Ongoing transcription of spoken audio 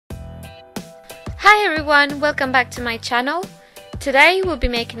Hi everyone, welcome back to my channel. Today we'll be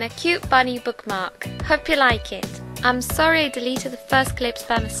making a cute bunny bookmark. Hope you like it. I'm sorry I deleted the first clips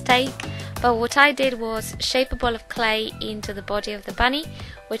by mistake, but what I did was shape a ball of clay into the body of the bunny,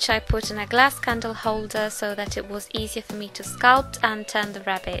 which I put in a glass candle holder so that it was easier for me to sculpt and turn the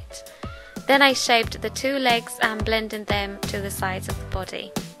rabbit. Then I shaped the two legs and blended them to the sides of the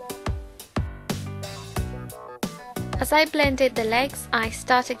body. As I blended the legs, I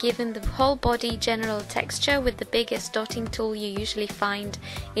started giving the whole body general texture with the biggest dotting tool you usually find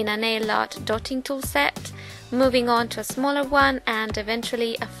in a nail art dotting tool set, moving on to a smaller one and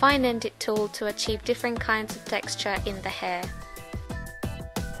eventually a fine-ended tool to achieve different kinds of texture in the hair.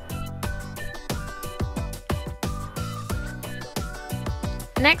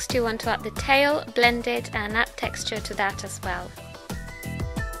 Next you want to add the tail, blend it and add texture to that as well.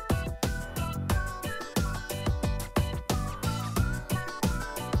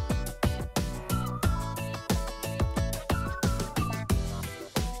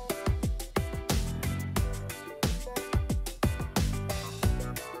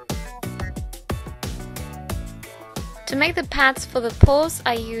 To make the pads for the paws,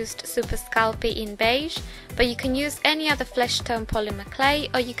 I used Super Sculpey in beige, but you can use any other flesh tone polymer clay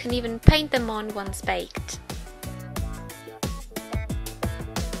or you can even paint them on once baked.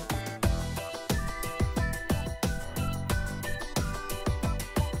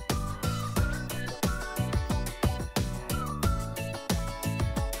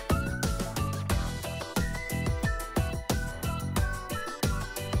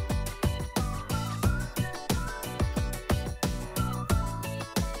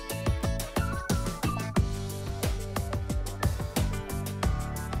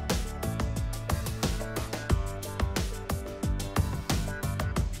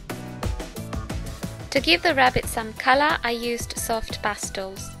 To give the rabbit some colour, I used soft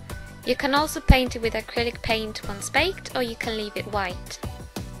pastels. You can also paint it with acrylic paint once baked, or you can leave it white.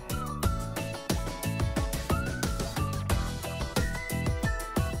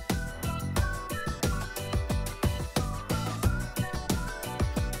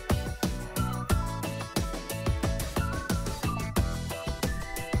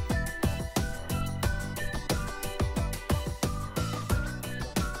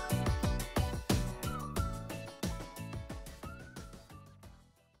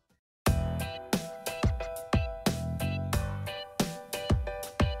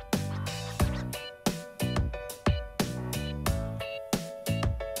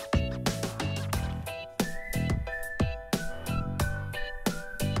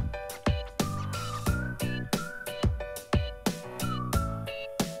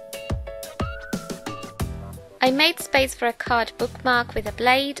 I made space for a card bookmark with a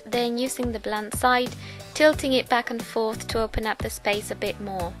blade, then using the blunt side, tilting it back and forth to open up the space a bit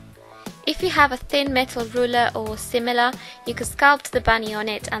more. If you have a thin metal ruler or similar, you can sculpt the bunny on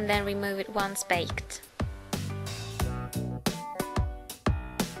it and then remove it once baked.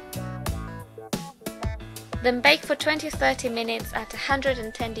 Then bake for 20-30 minutes at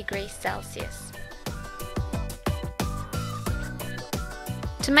 110 degrees Celsius.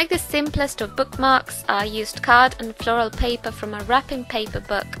 To make the simplest of bookmarks, I used card and floral paper from a wrapping paper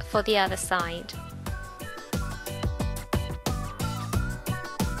book for the other side.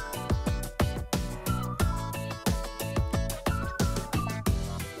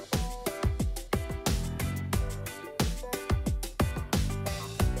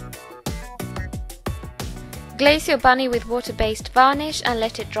 Glaze your bunny with water-based varnish and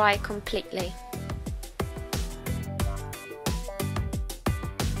let it dry completely.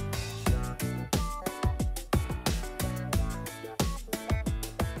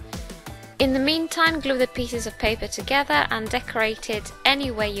 In the meantime, glue the pieces of paper together and decorate it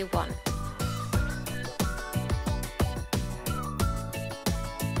any way you want.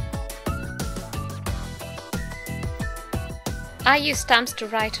 I use stamps to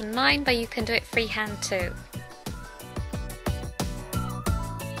write on mine, but you can do it freehand too.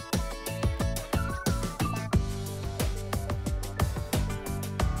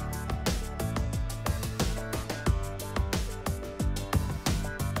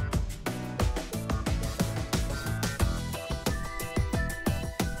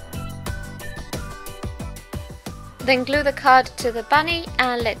 Then glue the card to the bunny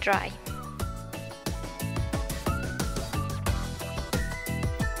and let dry.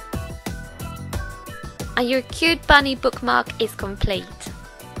 And your cute bunny bookmark is complete.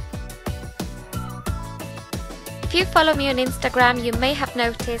 If you follow me on Instagram, you may have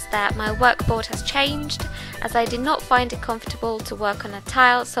noticed that my workboard has changed as I did not find it comfortable to work on a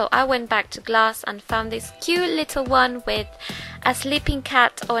tile, so I went back to glass and found this cute little one with a sleeping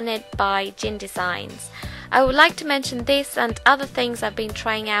cat on it by Gin Designs. I would like to mention this and other things I've been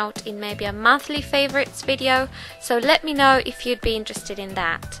trying out in maybe a monthly favorites video, so let me know if you'd be interested in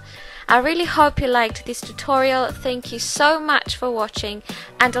that. I really hope you liked this tutorial. Thank you so much for watching,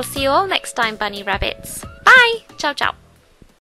 and I'll see you all next time, bunny rabbits. Bye! Ciao ciao!